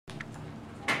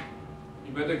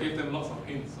You better give them lots of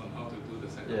hints on how to do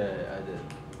the second. Yeah, I did.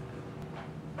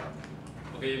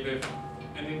 Okay, if you have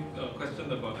any question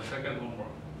about the second homework,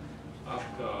 ask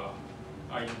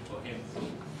Ayn for hints.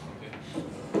 Okay.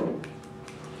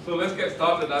 So let's get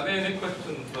started. Are there any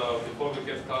questions before we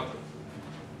get started?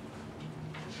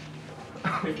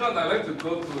 If not, I'd like to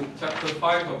go to chapter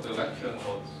 5 of the lecture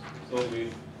notes. So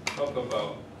we talk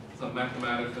about some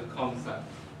mathematical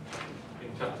concepts in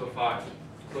chapter 5,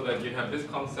 so that you have these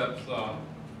concepts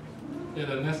that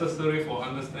are necessary for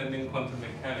understanding quantum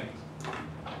mechanics.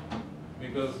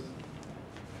 Because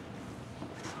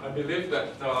I believe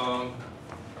that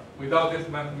without this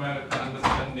mathematical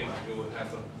understanding, you would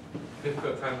have a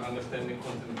difficult time understanding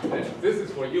quantum mechanics. This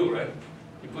is for you, right?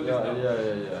 You put this down.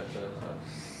 Yeah.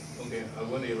 Okay, I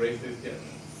won't erase this yet.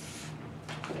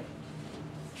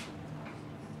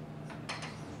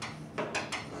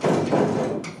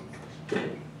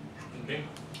 Okay.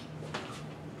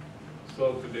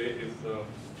 So today is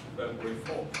February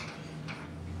 4th.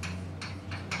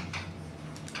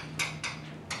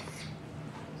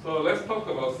 So let's talk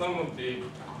about some of the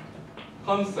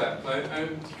concepts.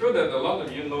 I'm sure that a lot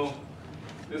of you know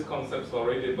these concepts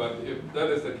already, but if that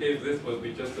is the case, this will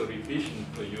be just a revision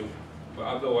for you. But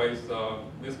otherwise,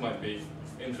 this might be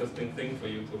an interesting thing for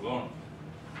you to learn.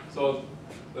 So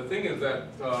the thing is that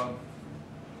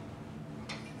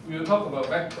we will talk about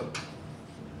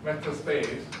vector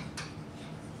space,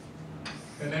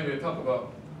 and then we'll talk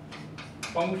about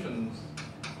functions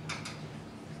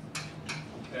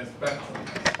as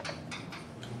vectors.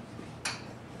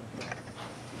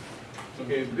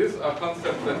 Okay, these are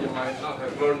concepts that you might not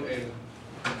have learned in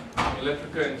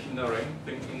electrical engineering,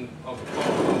 thinking of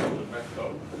functions as a vector.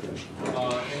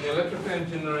 In electrical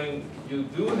engineering, you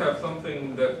do have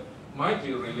something that might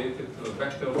be related to a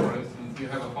vector. For instance, you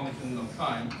have a function of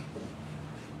time.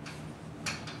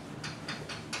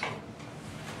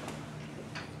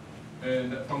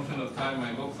 And that function of time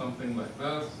might look something like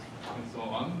this, and so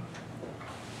on.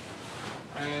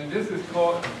 And this is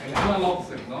called an analog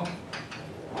signal.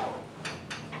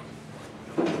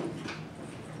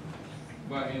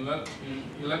 But in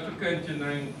electrical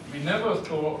engineering, we never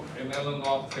store an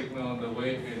analog signal the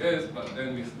way it is, but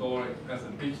then we store it as a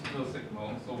digital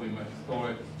signal, so we might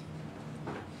store it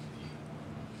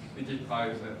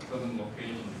digitized at certain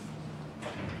locations.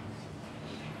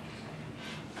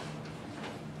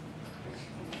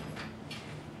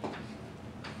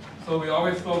 So we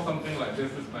always store something like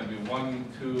this. This might be 1,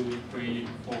 2, 3,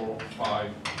 4,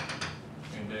 5,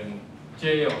 and then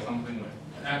J or something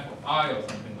like F of I or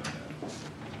something like that.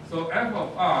 So f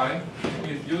of I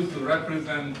is used to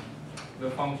represent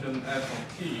the function f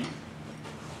of t.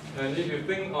 And if you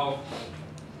think of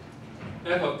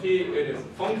f of t, it is a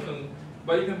function,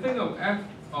 but you can think of f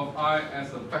of I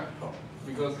as a vector,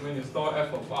 because when you store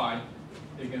f of I,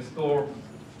 you can store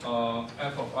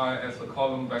f of I as a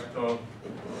column vector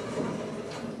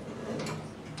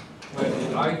where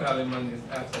the ith element is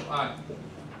f of I.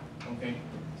 Okay?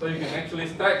 So you can actually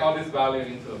stack all this value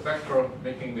into a vector,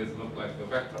 making this look like a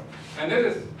vector. And that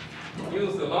is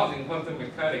used a lot in quantum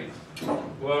mechanics,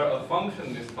 where a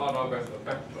function is thought of as a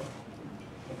vector.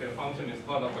 Okay, a function is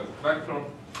thought of as a vector.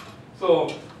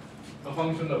 So a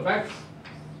function of x,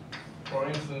 for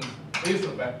instance, is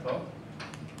a vector,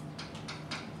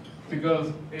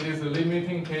 because it is a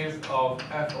limiting case of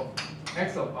f of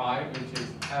x of I, which is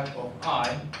f of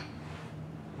I,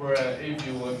 where if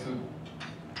you were to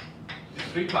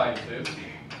discretize this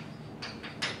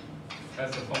as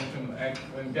a function of x,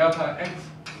 when delta x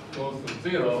goes to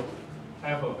 0,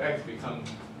 f of x becomes,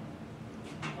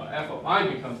 f of I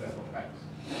becomes f of x.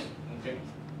 Okay.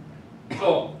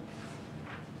 So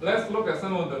let's look at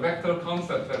some of the vector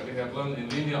concepts that we have learned in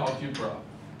linear algebra.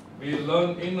 We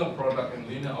learned inner product in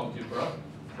linear algebra,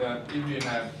 that if you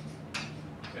have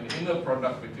an inner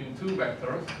product between two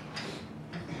vectors,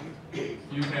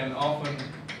 you can often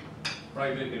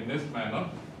write it in this manner.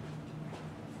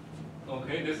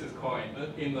 Okay, this is called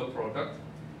an inner product.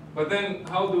 But then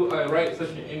how do I write such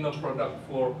an inner product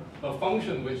for a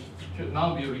function which should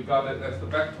now be regarded as a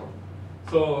vector?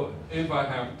 So if I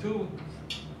have two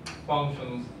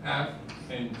functions f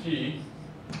and g,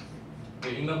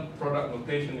 the inner product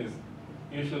notation is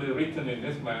usually written in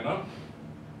this manner.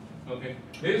 Okay,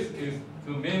 this is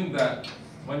to mean that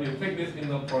when you take this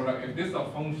inner product, if these are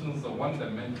functions of one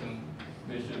dimension,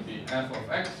 they should be f of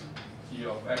x, g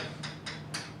of x,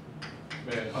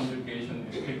 where conjugation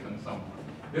is taken somewhere.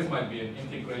 This might be an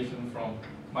integration from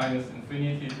minus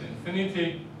infinity to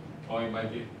infinity, or it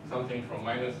might be something from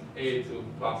minus a to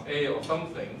plus a or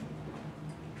something.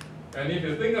 And if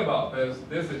you think about this,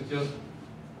 this is just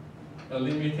a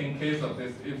limiting case of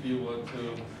this. If you were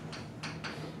to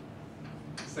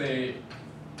say,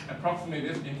 approximate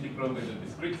this integral with a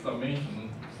discrete summation,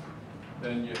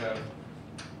 then you have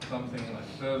something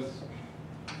like this,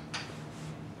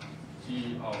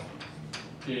 g of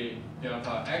j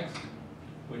delta x,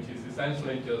 which is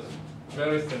essentially just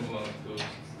very similar to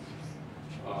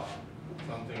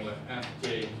something like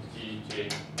fj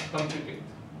gj conjugate.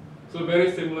 So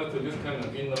very similar to this kind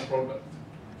of inner product.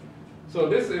 So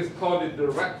this is called the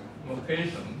Dirac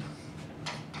notation,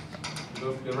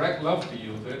 because Dirac loves to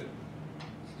use it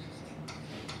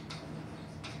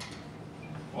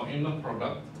for inner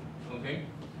product, okay,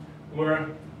 where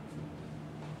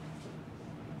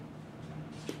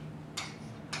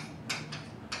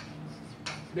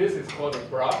this is called a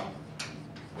bra,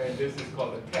 and this is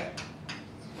called a cat.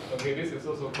 Okay, this is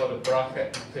also called a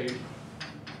bracket notation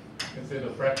instead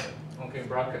of bracket. Okay,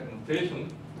 bracket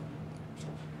notation.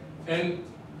 And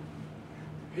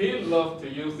he loved to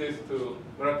use this to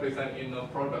represent inner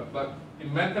product, but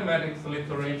in mathematics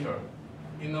literature,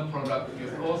 inner product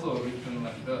is also written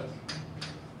like this,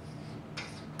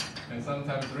 and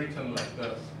sometimes written like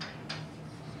this.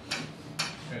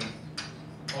 And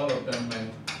all of them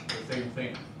meant the same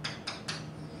thing.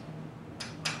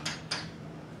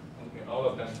 Okay, all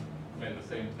of them meant the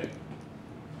same thing.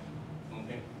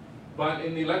 Okay. But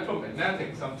in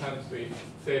electromagnetics, sometimes we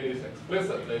say this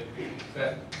explicitly,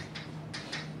 that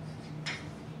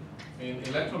in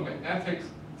electromagnetics,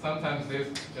 sometimes this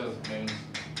just means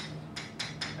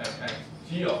fx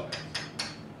g of x.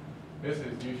 This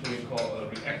is usually called a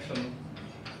reaction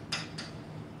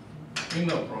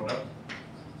inner product.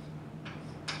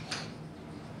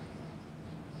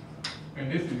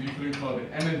 And this is usually called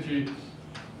the energy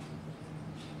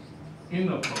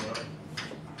inner product.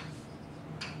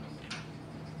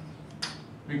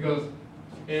 Because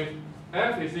if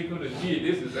F is equal to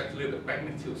G, this is actually the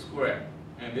magnitude squared,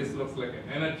 and this looks like an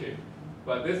energy.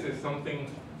 But this is something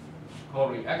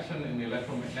called reaction in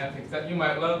electromagnetics that you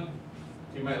might learn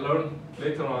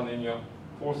later on in your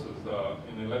courses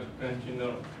in electrical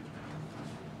engineering.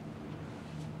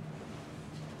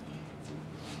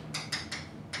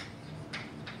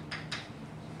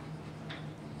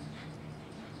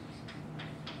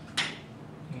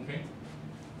 Okay,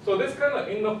 so this kind of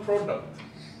inner product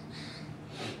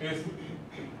is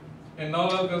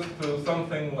analogous to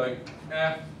something like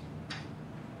F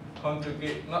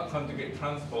conjugate, not conjugate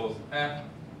transpose, F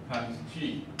times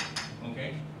G,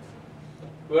 okay?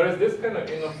 Whereas this kind of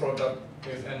inner product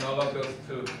is analogous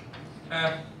to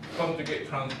F conjugate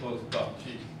transpose dot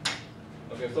G.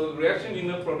 Okay, so the reaction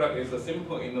inner product is a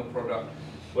simple inner product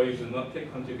where you do not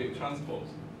take conjugate transpose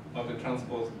of the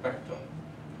transpose vector.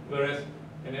 Whereas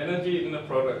an energy inner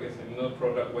product is an inner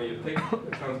product where you take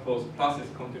the transpose plus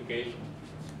its conjugation,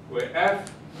 where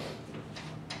F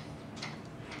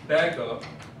dagger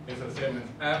is the same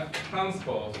as F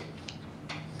transpose,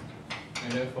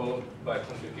 and then followed by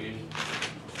conjugation.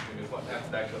 This is what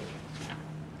F dagger is.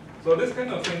 So this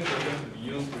kind of things are going to be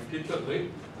used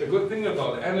repeatedly. The good thing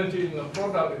about the energy inner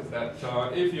product is that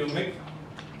if you make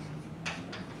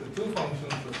the two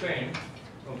functions the same,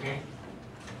 okay,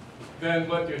 then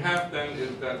what you have then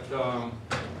is that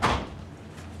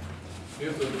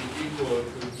this will be equal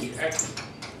to dx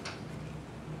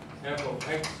f of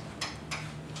x,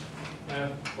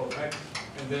 f of x,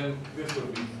 and then this will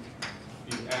be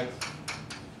dx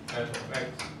f of x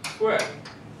squared.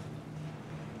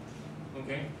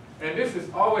 Okay, and this is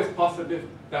always positive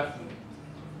definite.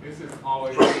 This is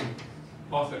always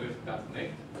positive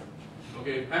definite.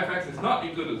 Okay, if fx is not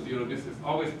equal to 0, this is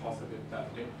always positive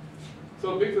definite.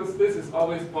 So because this is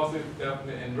always positive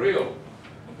definite and real,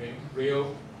 okay,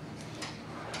 real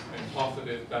and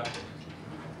positive definite.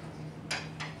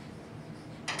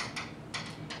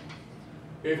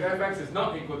 If fx is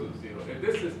not equal to 0, if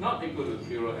this is not equal to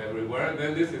 0 everywhere,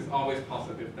 then this is always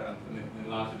positive definite and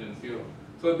larger than 0.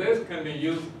 So this can be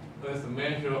used as a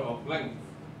measure of length.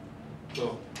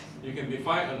 So you can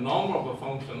define a norm of a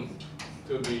function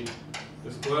to be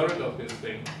the square root of this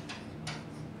thing,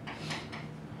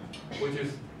 which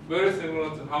is very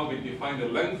similar to how we define the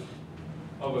length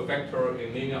of a vector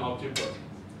in linear algebra.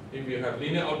 If you have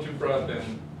linear algebra,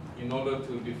 then in order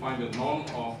to define the norm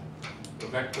of the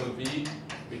vector v,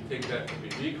 we take that to be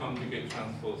v conjugate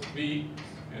transpose v,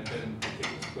 and then we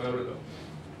take the square root of it.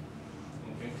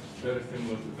 Okay, very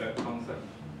similar to that concept.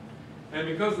 And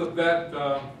because of that,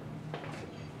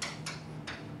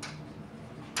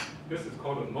 this is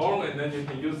called a norm, and then you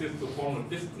can use this to form a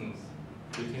distance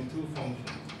between two functions.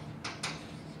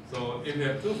 So if you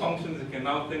have two functions, you can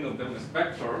now think of them as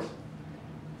vectors,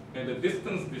 and the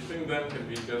distance between them can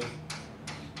be just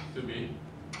to be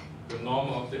the norm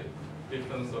of the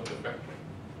difference of the vector.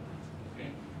 Okay.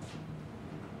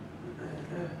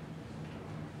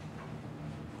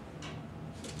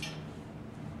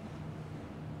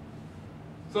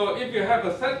 So if you have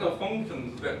a set of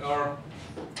functions that are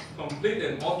complete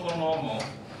and orthonormal,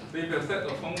 so if your set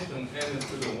of functions n is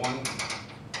to the 1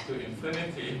 to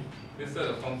infinity, this set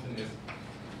of functions is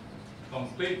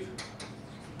complete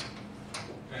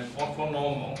and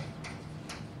orthonormal.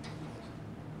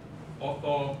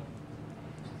 Orthonormal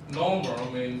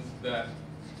means that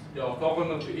they are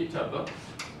orthogonal to each other.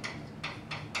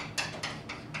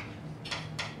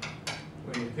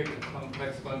 When you take the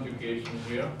complex conjugation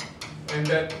here, and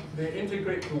that they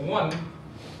integrate to 1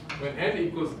 when n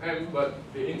equals m, but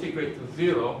they integrate to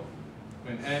 0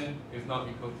 when n is not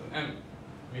equal to m.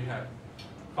 We have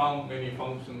found many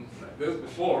functions like this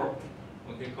before.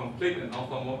 Okay, complete and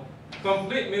orthonormal.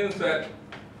 Complete means that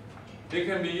they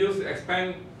can be used to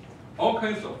expand all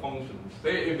kinds of functions.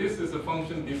 Say if this is a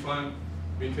function defined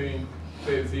between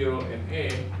say 0 and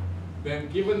a, then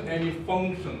given any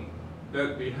function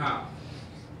that we have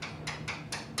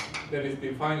that is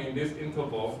defined in this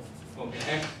interval, okay,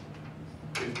 x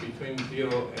is between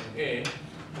 0 and a,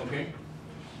 okay.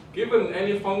 Given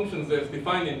any functions that's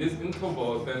defined in this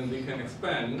interval, then we can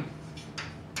expand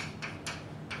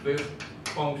this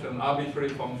function, arbitrary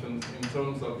functions, in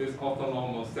terms of this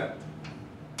orthonormal set.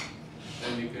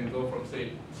 And you can go from,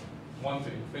 say, 1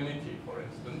 to infinity, for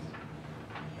instance.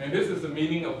 And this is the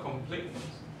meaning of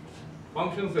completeness.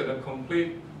 Functions that are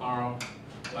complete are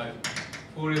like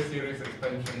Fourier series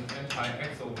expansion n pi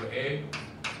x over a,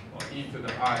 or e to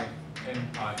the I n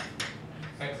pi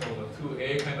x over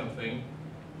 2a kind of thing,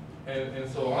 and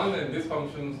so on. And these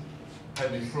functions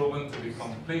have been proven to be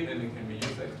complete, and it can be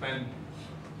used to expand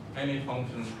any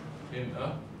function in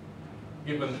a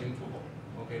given interval.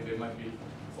 Okay, they might be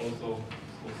also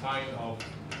cosine of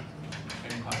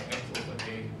n pi x over a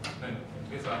kind of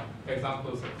thing. These are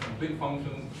examples of complete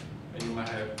functions, and you might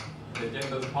have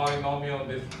Legender's polynomial.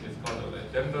 This is called a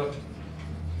Legender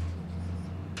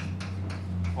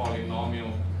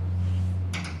polynomial,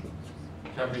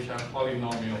 Chebyshev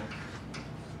polynomial.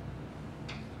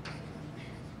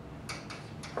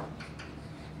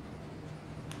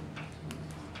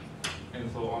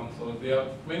 And so on. So there are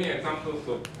many examples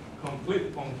of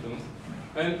complete functions.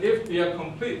 And if they are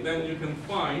complete, then you can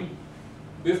find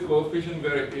this coefficient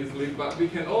very easily. But we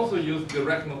can also use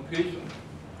Dirac notation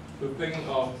to think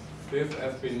of this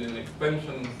as being an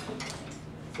expansion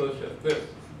such as this.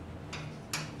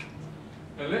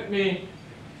 And let me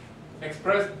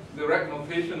express Dirac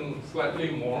notation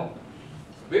slightly more.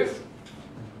 This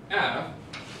f,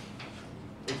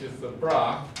 which is the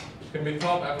bra, can be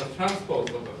thought as a transpose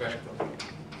of a vector.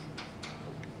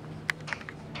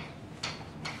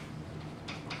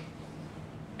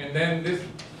 And then this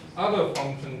other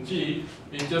function g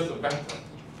is just a vector.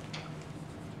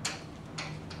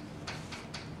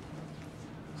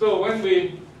 So when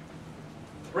we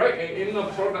write an inner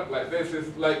product like this,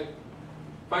 it's like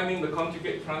finding the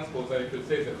conjugate transpose. I could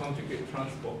say the conjugate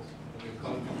transpose. Okay,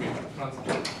 conjugate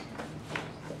transpose.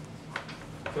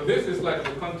 So this is like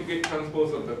the conjugate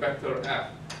transpose of the vector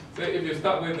f. Say if you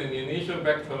start with an initial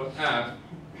vector f,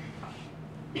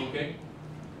 okay,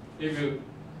 if you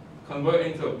convert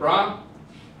into a bra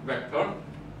vector,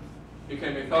 it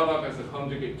can be thought of as a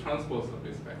conjugate transpose of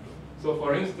this vector. So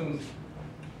for instance,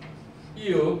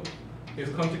 U is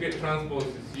conjugate transpose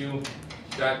is U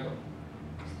dagger.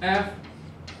 F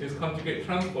is conjugate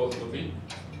transpose will be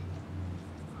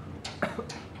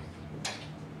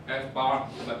F bar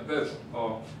like this,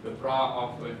 or the bra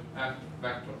of the F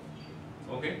vector.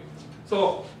 Okay?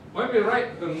 So when we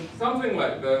write something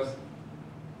like this,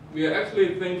 we are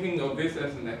actually thinking of this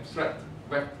as an abstract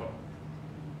vector.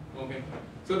 Okay?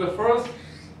 So the first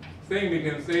thing we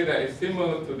can say that is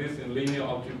similar to this in linear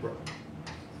algebra.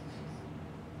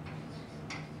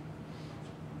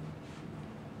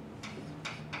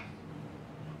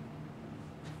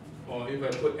 Or if I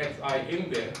put xi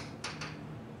in there,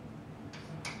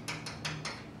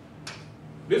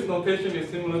 this notation is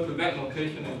similar to that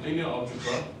notation in linear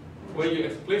algebra, where you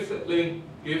explicitly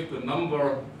give the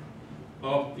number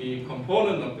of the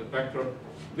component of the vector.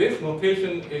 This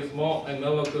notation is more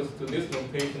analogous to this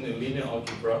notation in linear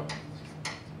algebra.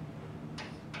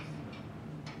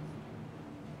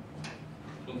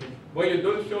 Okay. Where you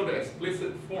don't show the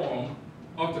explicit form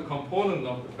of the component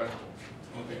of the vector.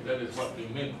 Okay, that is what we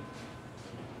mean.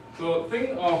 So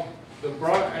think of the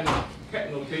bra and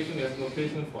cat notation as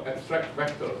notation for abstract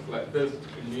vectors like this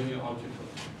in linear algebra.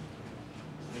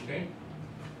 Okay?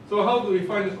 So how do we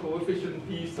find the coefficient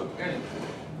p sub n?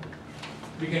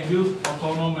 We can use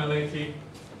orthonormality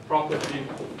property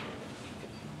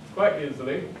quite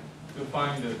easily to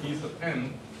find the p sub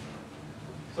n.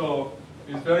 So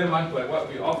It's very much like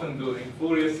what we often do in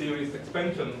Fourier series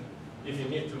expansion. If you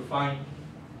need to find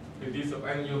the d sub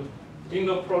n, you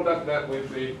inner product that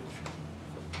with the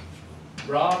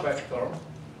bra vector.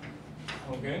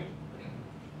 Okay.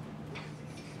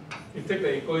 You take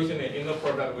the equation and inner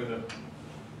product with the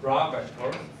bra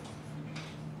vector,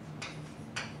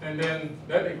 and then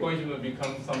that equation will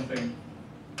become something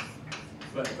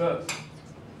like this.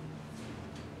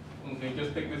 Okay,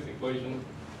 just take this equation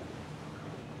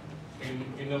in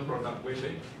inner product with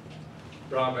the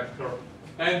bra vector.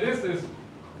 And this is,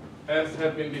 as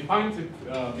have been defined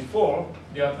before,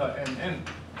 delta nn.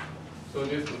 So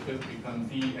this will just become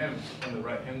dm on the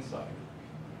right hand side.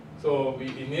 So we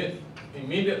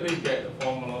immediately get the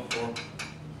formula for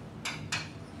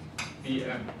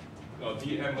dm. Or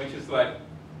dm, which is like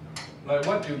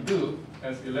what you do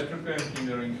as electrical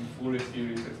engineering in Fourier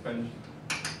series expansion.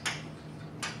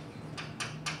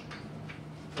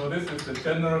 So this is the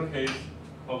general case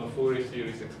of the Fourier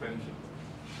series expansion.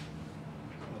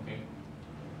 Okay.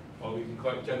 Or we can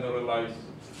call it generalized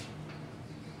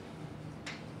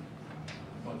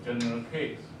or general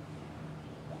case.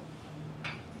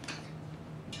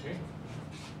 Okay.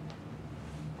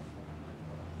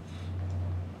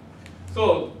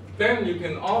 So then you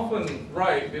can often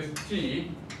write this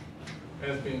G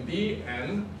as being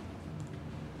dn.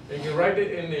 You can write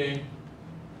it in a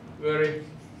very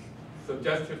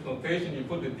suggestive notation. You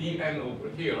put the dn over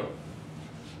here.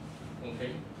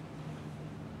 Okay.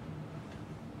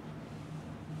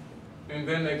 And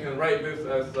then I can write this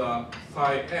as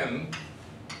psi n.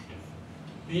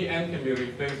 dn can be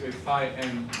replaced with psi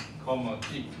n comma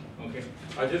g. Okay.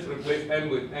 I just replace n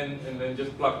with n and then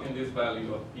just plug in this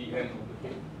value of dn over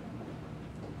here.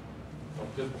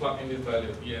 Just plug in this value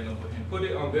of dn over here. Put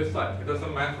it on this side. It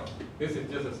doesn't matter. This is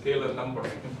just a scalar number. I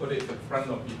can put it in front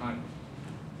or behind.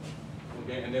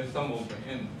 Okay, and then sum over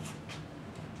n.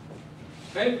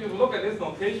 Then if you look at this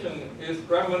notation, it's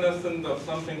reminiscent of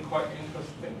something quite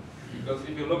interesting. Because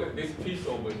if you look at this piece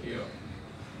over here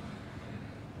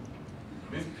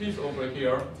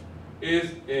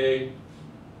is a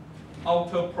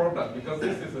outer product, because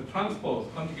this is a transpose,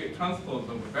 conjugate transpose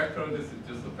of a vector. This is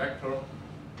just a vector.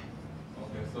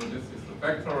 Okay, so this is the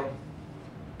vector.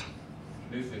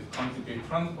 This is conjugate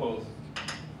transpose.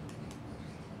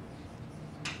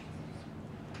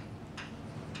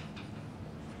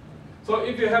 So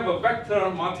if you have a vector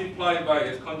multiplied by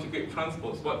its conjugate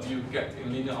transpose, what do you get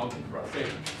in linear algebra? Say,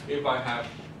 if I have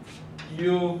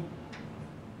U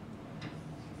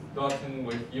dotting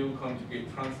with U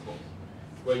conjugate transpose,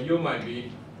 where U might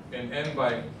be an n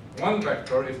by 1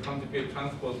 vector, its conjugate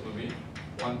transpose will be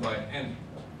 1 by n.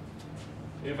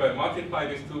 If I multiply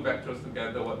these two vectors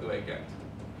together, what do I get?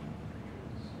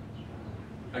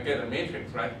 I get a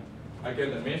matrix, right? I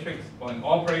get a matrix on an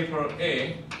operator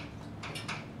A,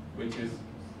 which is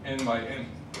n by n.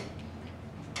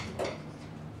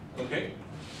 Okay?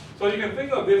 So you can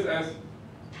think of this as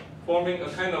forming a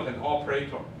kind of an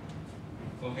operator.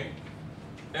 Okay?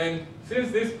 And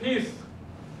since this piece,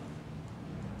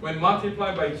 when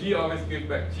multiplied by G, always give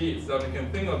back G, so we can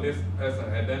think of this as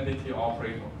an identity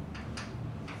operator.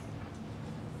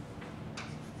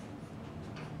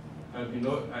 And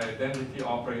denote an identity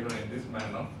operator in this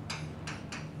manner.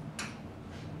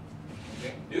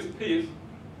 Okay? This piece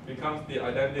becomes the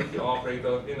identity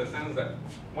operator in the sense that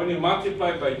when you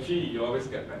multiply by G, you always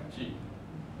get back G.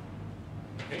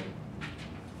 Okay?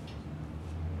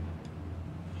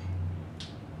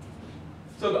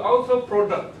 So the outer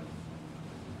product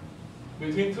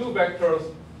between two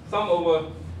vectors, sum over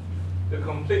the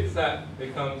complete set,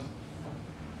 becomes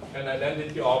an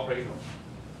identity operator.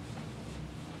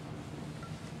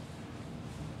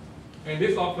 And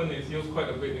this often is used quite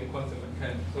a bit in quantum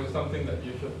mechanics, so it's something that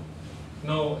you should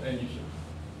know and you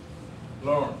should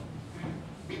learn.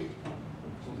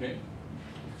 Okay?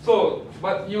 So,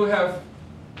 but you have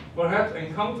perhaps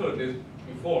encountered this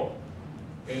before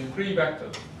in three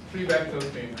vectors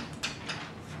in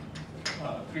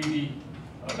 3D,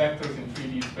 vectors in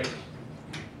 3D space.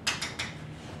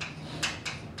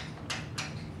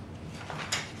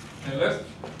 And let's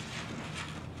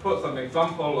put some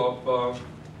example of,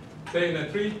 say in a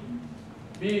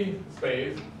 3D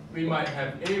space, we might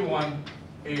have A1,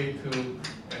 A2,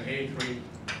 and A3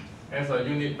 as our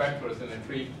unit vectors in the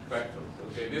three vectors.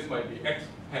 Okay, this might be X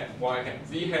hat, Y hat,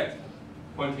 Z hat,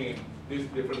 pointing in this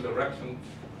different direction.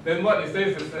 Then what it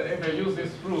says is that if I use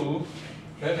this rule,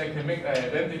 then I can make an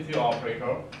identity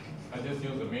operator. I just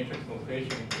use a matrix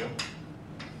notation here,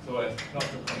 so as not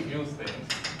to confuse things.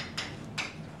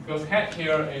 Because hat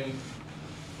here in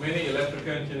many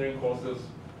electrical engineering courses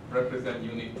represent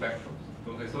unit vectors.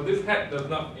 Okay, so this hat does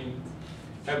not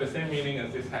have the same meaning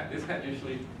as this hat. This hat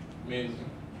usually means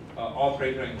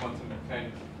operator in quantum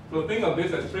mechanics. So think of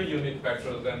this as 3 unit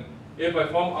vectors, and if I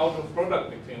form outer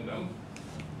product between them,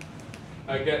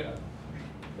 I get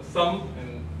a sum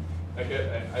and I get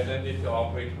an identity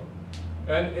operator.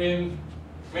 And in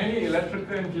many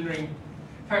electrical engineering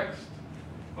texts,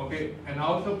 okay, an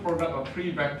outer product of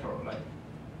 3 vectors like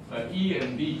E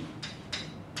and D,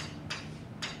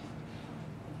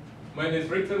 when it's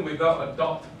written without a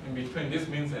dot in between, this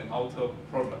means an outer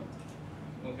product.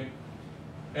 Okay,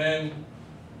 and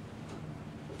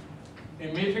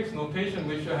in matrix notation,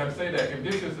 we should have said that if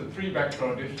this is a 3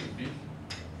 vector, this should be.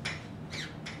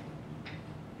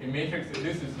 In matrix,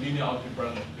 this is linear algebra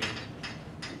notation.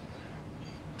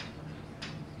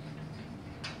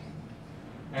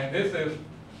 And this is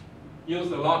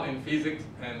used a lot in physics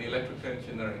and electrical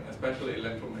engineering, especially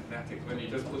electromagnetics. When you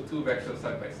just put 2 vectors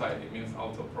side by side, it means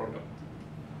outer product.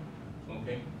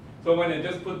 Okay? So when you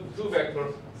just put 2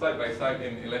 vectors side by side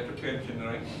in electrical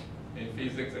engineering, in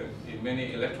physics, and in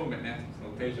many electromagnetics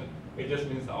notation, it just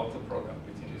means the outer product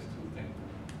between these 2 things.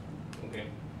 Okay?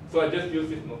 So I just use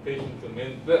this notation to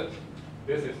mean that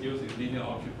this is used in linear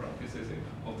algebra. This is an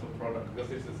outer product because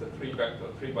this is a 3 vector,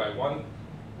 3 by 1.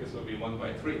 This will be 1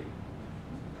 by 3.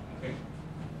 Okay.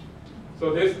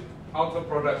 So this outer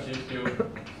product gives you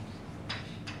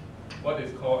what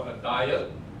is called a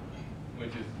diode, which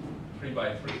is 3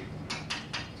 by 3. Okay,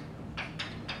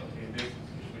 this is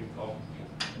usually called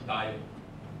a diode.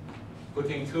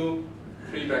 Putting 2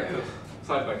 3 vectors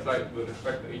side by side with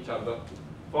respect to each other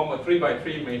form a 3 by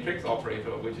 3 matrix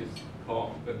operator, which is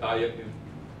called the diode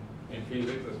in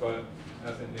physics as well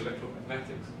as in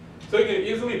electromagnetics. So you can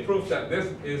easily prove that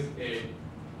this is a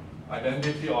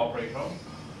identity operator.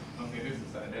 Okay, this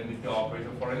is an identity operator.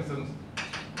 For instance,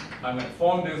 I might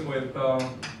form this with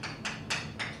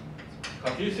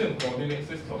Cartesian coordinate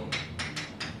system.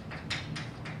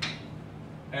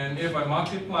 And if I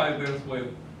multiply this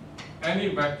with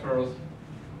any vectors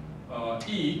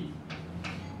E,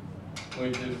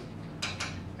 which is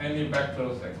any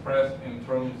vectors expressed in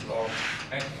terms of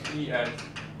x, E, x,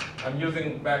 I'm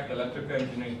using back electrical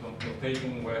engineering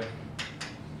notation where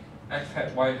x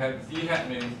hat, y hat, z hat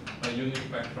means a unit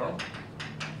vector.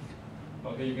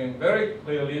 Okay, you can very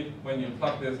clearly, when you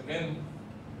plug this in,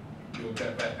 you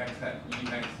get that x hat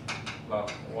ex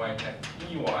plus y hat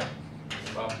ey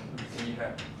plus z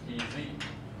hat ez.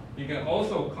 You can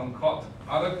also concoct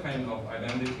other kind of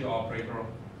identity operator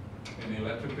in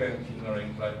electrical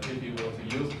engineering, like if you were to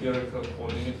use Dirac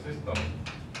coordinate system,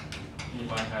 you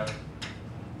might have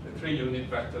the 3 unit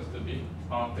vectors to be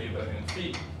r, theta, and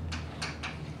phi.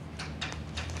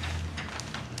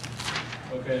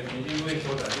 Okay, in English,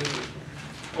 so that this is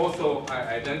also an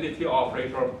identity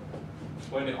operator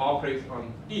when it operates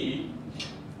on E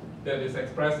that is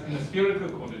expressed in a spherical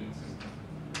coordinate system.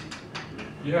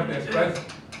 You have to express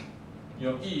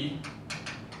your E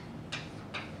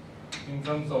in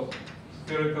terms of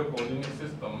spherical coordinate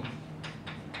system.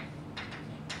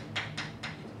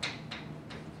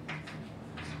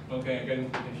 Okay, again, you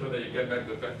can show that you get back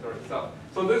the vector itself.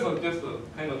 So this is just a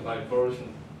kind of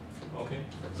diversion. Okay,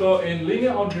 so in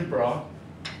linear algebra,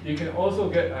 you can also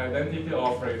get identity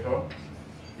operator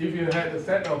if you had a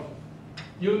set of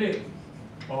unit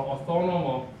or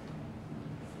orthonormal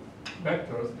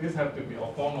vectors. These have to be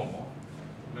orthonormal.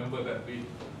 Remember that we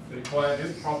require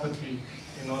this property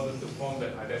in order to form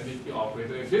that identity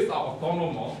operator. If these are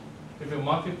orthonormal, if you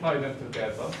multiply them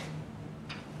together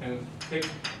and take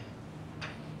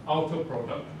outer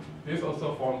product, this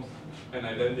also forms an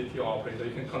identity operator.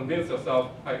 You can convince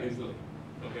yourself quite easily,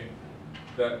 okay,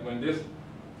 that when this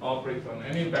operates on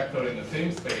any vector in the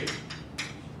same space,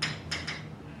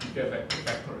 you get back the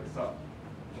vector itself.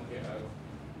 Okay,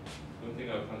 I don't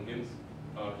think I've convinced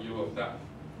you of that.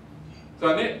 So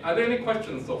are there any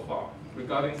questions so far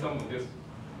regarding some of these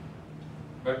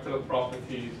vector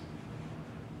properties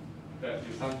that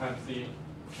you sometimes see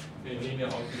in linear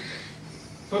algebra?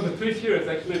 So the twist here is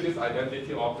actually this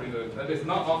identity operator that is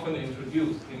not often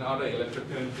introduced in other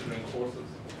electrical engineering courses.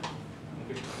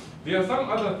 Okay. There are some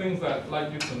other things that I'd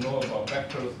like you to know about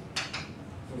vectors,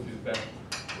 which is that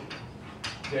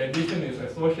the addition is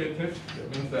associative.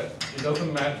 That means that it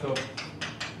doesn't matter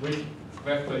which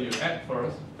vector you add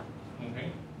first.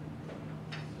 Okay.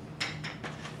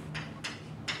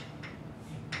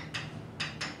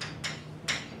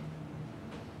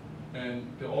 And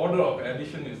the order of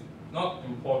addition is not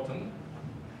important.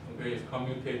 Okay, it's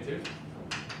commutative.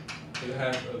 It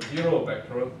has a 0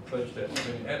 vector such that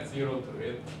when you add 0 to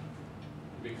it, it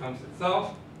becomes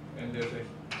itself, and there's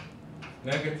a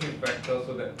negative vector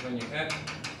so that when you add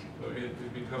to it,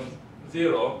 it becomes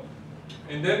 0.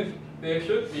 And then there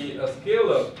should be a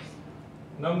scalar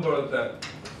number that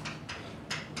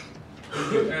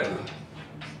if you add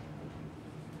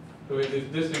to it is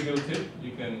distributive,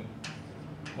 you can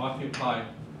multiply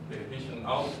the addition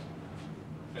out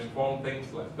and form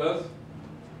things like this.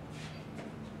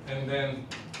 And then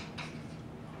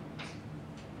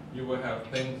you will have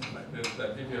things like this,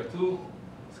 that if you have two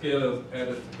scalars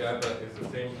added together, it's the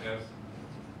same as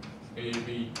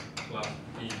AB plus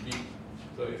BB.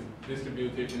 So it's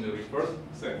distributive in the reverse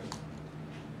sense.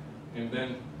 And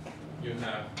then you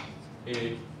have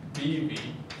ABB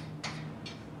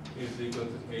is equal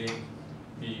to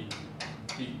ABB.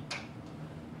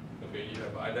 Okay, you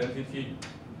have identity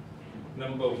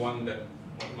number one that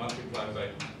multiplied by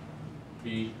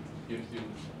B gives you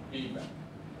B back.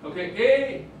 Okay,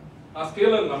 A are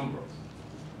scalar numbers.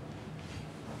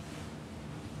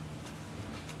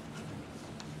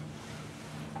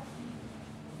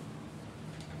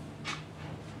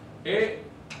 A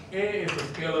is a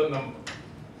scalar number.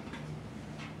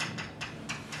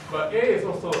 But A is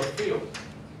also a field.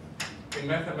 In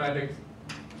mathematics,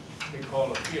 we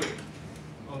call a field.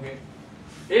 Okay.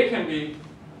 A can be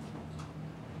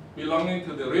belonging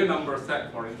to the real number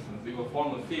set, for instance. We will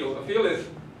form a field. A field is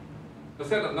a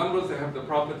set of numbers that have the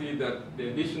property that the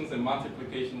additions and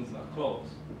multiplications are close.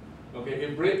 Okay,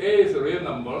 if A is a real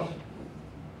number,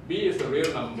 B is a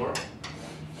real number,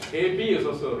 AB is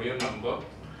also a real number,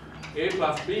 A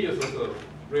plus B is also a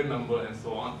real number, and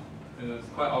so on. And it's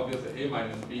quite obvious that A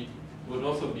minus B would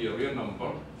also be a real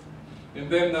number. And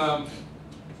then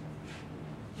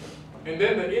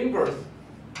the inverse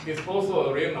is also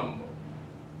a real number.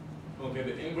 Okay,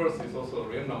 the inverse is also a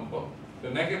real number. The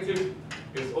negative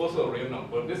is also a real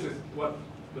number. This is what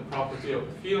the property of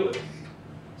the field is.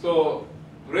 So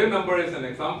real number is an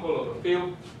example of a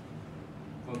field.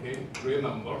 Okay, real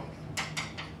number.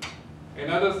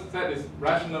 Another set is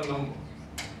rational number.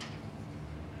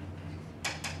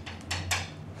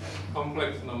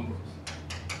 Complex numbers.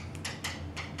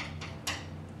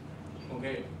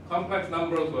 Okay, complex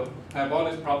numbers will have all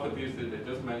these properties that I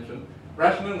just mentioned.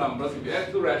 Rational numbers, if you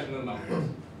add two rational numbers,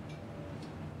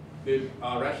 they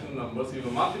are rational numbers. If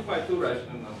you multiply two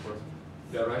rational numbers,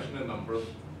 they are rational numbers.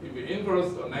 If you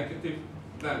inverse or negative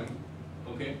them,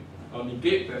 okay, or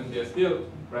negate them, they are still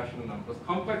rational numbers.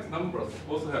 Complex numbers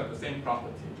also have the same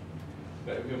property.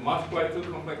 That if you multiply two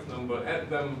complex numbers, add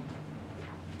them,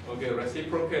 okay,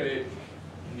 reciprocate it,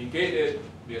 negate it,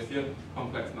 they are still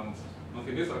complex numbers.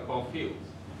 Okay, these are called fields.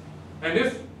 And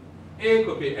this A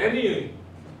could be any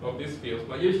of these fields,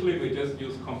 but usually we just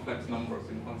use complex numbers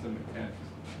in quantum mechanics.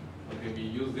 Okay, we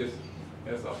use this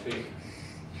as a field.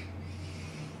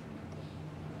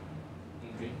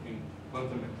 Okay, in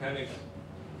quantum mechanics.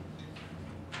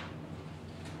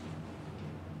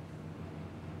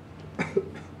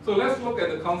 So let's look at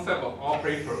the concept of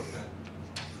operators then.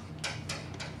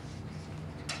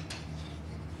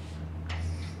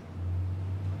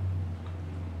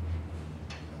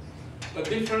 A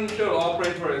differential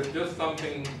operator is just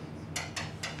something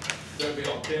that we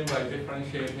obtain by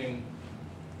differentiating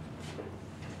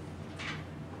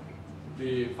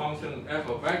the function f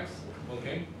of x.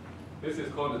 Okay, this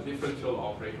is called a differential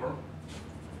operator.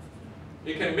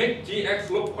 It can make gx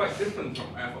look quite different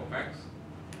from f of x.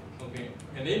 Okay,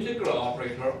 an integral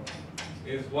operator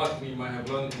is what we might have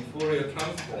learned in Fourier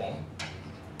transform.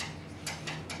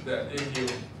 That if you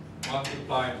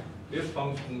multiply this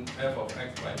function f of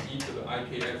x by e to the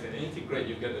ikx and integrate,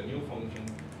 you get a new function.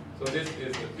 So this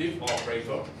is a diff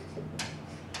operator.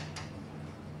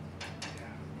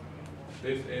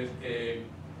 This is a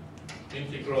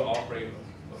integral operator.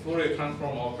 A Fourier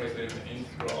transform operator is an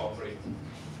integral operator.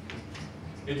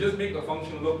 It just makes the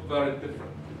function look very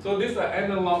different. So these are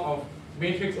analog of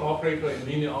matrix operator in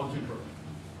linear algebra.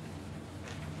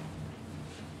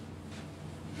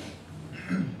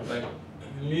 Like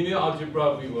in linear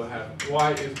algebra, we will have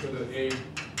y is to the a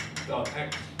dot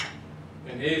x.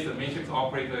 And a is a matrix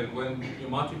operator, and when you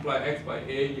multiply x by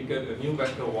a, you get a new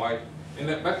vector y. And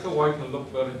that vector y can look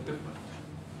very different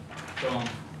from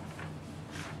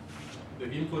the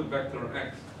input vector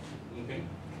x. Okay?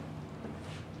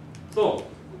 So,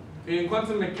 in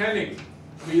quantum mechanics,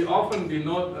 we often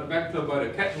denote a vector by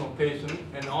the cat notation,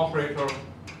 an operator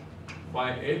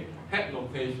by a hat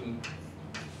notation.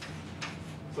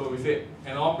 So we say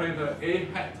an operator A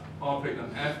hat operate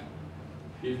on F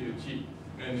gives you G.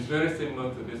 And it's very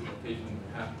similar to this notation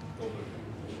we have over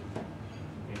here.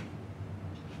 Okay.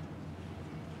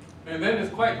 And then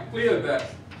it's quite clear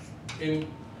that in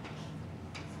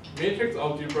matrix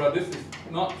algebra, this is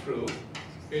not true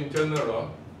in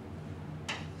general.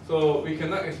 So we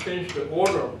cannot exchange the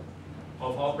order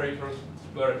of operators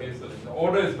very easily. The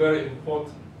order is very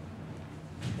important.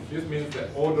 This means that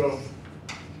order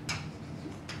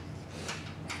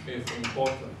is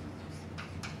important.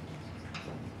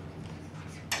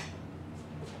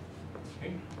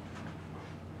 Okay.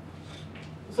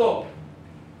 So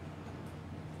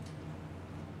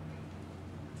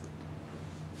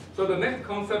the next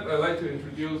concept I'd like to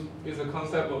introduce is the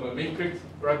concept of a matrix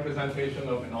representation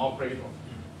of an operator.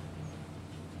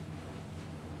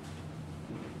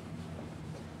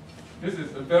 This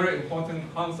is a very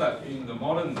important concept in the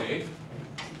modern day.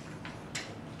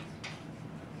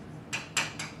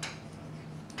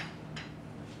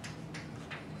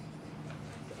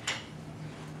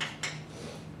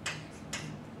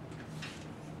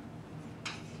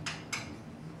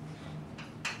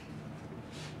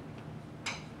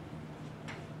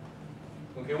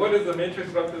 Okay, what is the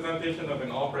matrix representation of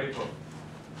an operator?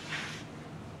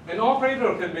 An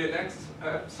operator can be an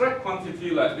abstract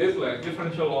quantity like this, like a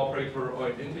differential operator or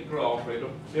an integral operator.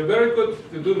 They're very good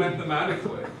to do mathematics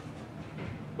with,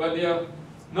 but they are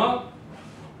not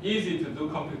easy to do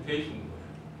computation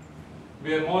with.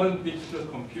 We are modern digital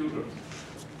computers.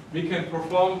 We can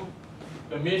perform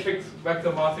the matrix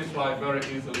vector multiply very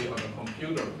easily on a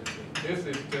computer. This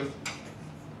is just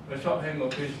a shorthand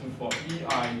notation for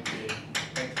EIJ,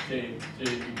 xj,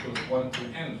 j equals 1 to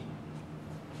n.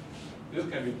 This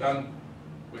can be done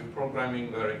with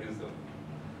programming very easily.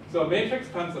 So a matrix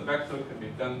times a vector can be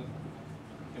done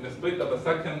in a split of a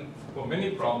second for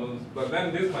many problems, but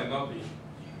then this might not be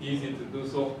easy to do.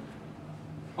 So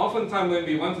oftentimes when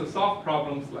we want to solve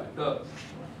problems like this,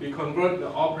 we convert the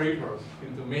operators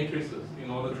into matrices in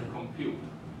order to compute.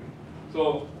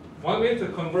 So one way to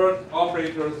convert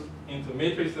operators into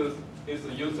matrices is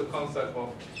to use the concept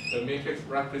of the matrix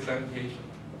representation.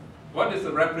 What is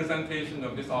the representation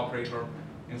of this operator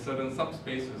in certain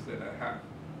subspaces that I have?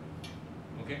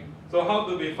 Okay, so how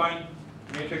do we find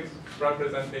matrix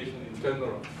representation in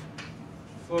general?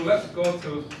 So let's go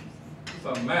to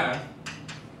some math.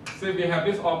 Say we have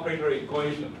this operator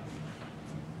equation,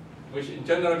 which in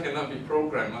general cannot be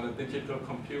programmed on a digital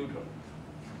computer.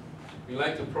 We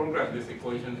like to program this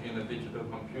equation in a digital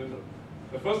computer.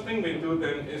 The first thing we do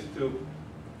then is to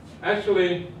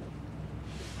actually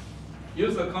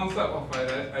use the concept of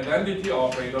an identity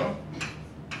operator.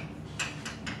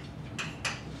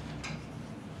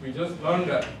 We just learned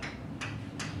that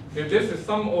if this is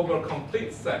sum over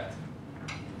complete set,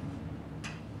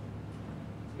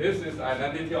 this is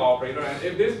identity operator, and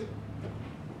if this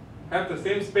have the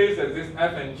same space as this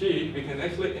f and g, we can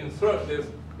actually insert this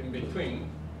in between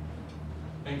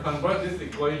and convert this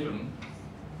equation.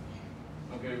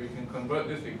 Okay, we can convert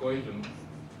this equation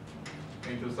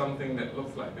into something that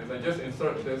looks like this. I just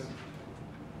insert this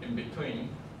in between.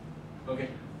 Okay,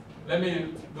 let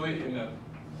me do it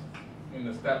in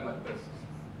a step like this.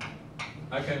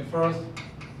 I can first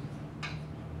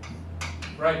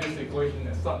write this equation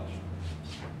as such.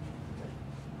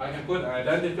 I can put an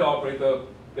identity operator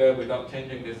there without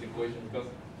changing this equation because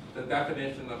the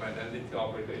definition of identity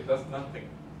operator, it does nothing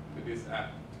to this f.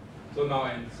 So now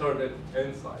I insert it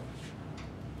inside.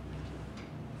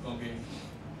 Okay.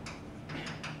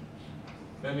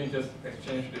 Let me just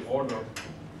exchange the order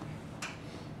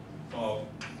of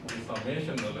the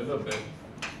summation a little bit.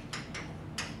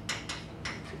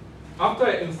 After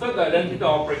I insert the identity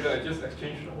operator, I just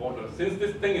exchange the order. Since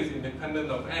this thing is independent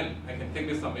of n, I can take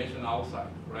this summation outside,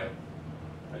 right?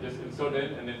 I just insert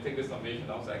it and then take the summation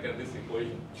outside, I get this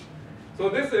equation. So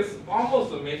this is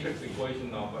almost a matrix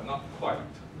equation now, but not quite.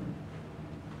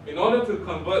 In order to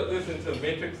convert this into a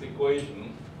matrix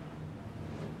equation,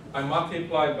 I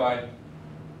multiply by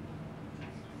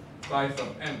size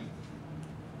of n.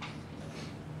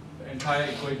 The entire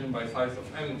equation by size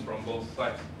of n from both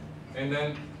sides. And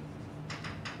then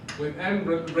with n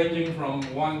ranging from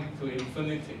 1 to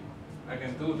infinity, I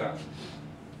can do that.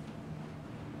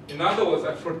 In other words,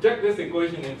 I project this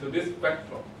equation into this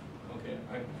vector. Okay,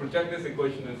 I project this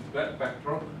equation into that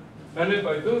vector. And if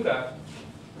I do that,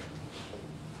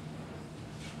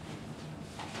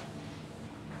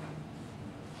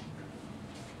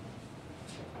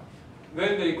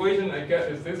 then the equation I get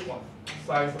is this one,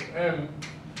 size of m,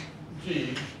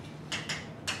 g,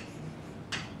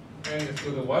 n is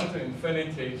to the 1 to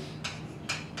infinity,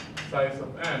 size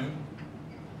of m,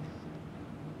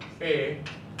 a,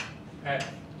 at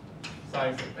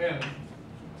size of n,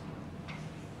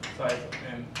 size of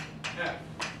n, f.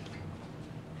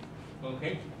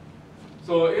 Okay?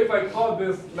 So if I call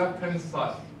this left-hand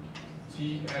side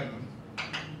gm,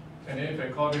 and if I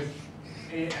call this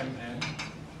amn,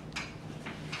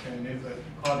 and if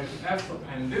I call this f of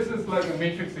n, this is like a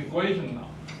matrix equation now.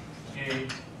 A,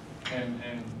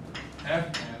 and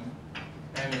Fn,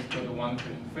 n is equal to 1 to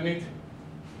infinity.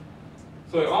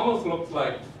 So it almost looks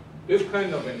like this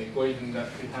kind of an equation that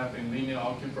we have in linear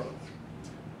algebra.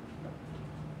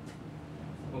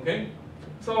 Okay?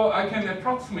 So I can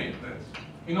approximate this.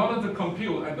 In order to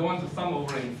compute, I don't want to sum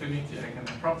over infinity, I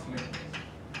can approximate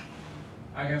this.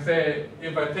 I can say,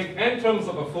 if I take n terms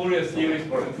of a Fourier series,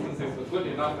 for instance, it's a good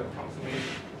enough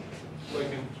approximation. So I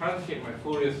can truncate my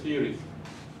Fourier series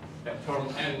at term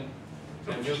n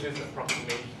and use this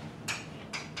approximation.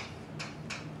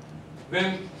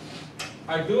 Then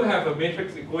I do have a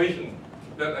matrix equation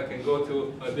that I can go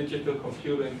to a digital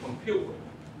computer and compute with.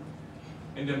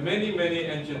 And there are many, many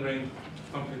engineering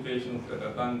computations that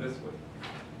are done this way.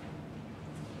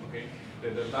 Okay,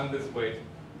 that are done this way.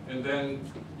 And then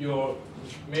your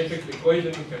matrix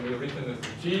equation can be written as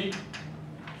G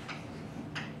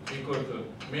equal to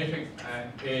matrix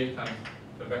A times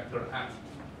the vector F.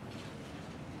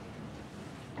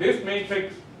 This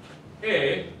matrix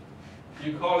A,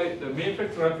 you call it the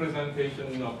matrix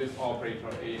representation of this operator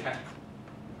A hat.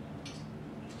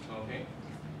 Okay?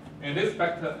 And this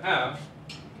vector F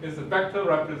is the vector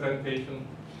representation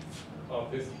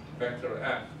of this vector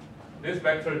F. This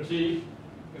vector G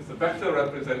is the vector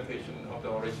representation of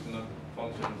the original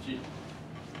function G.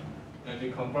 And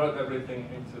we convert everything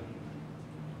into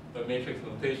the matrix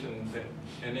notation that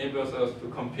enables us to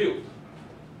compute.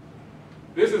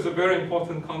 This is a very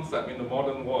important concept in the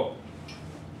modern world.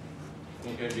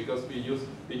 Okay, because we use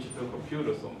digital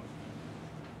computers so much.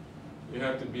 You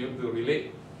have to be able to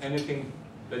relate anything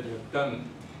that you have done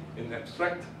in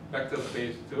abstract vector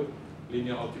space to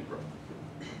linear algebra.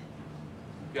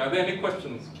 Okay, are there any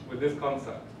questions with this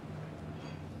concept?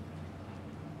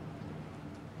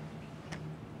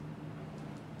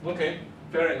 Okay,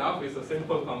 fair enough, it's a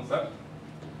simple concept.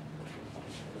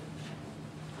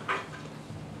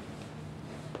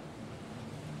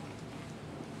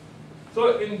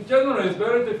 So in general, it's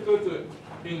very difficult to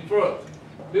invert.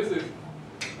 This is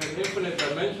an infinite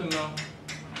dimensional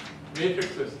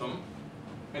matrix system,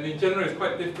 and in general, it's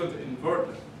quite difficult to invert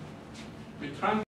it. We try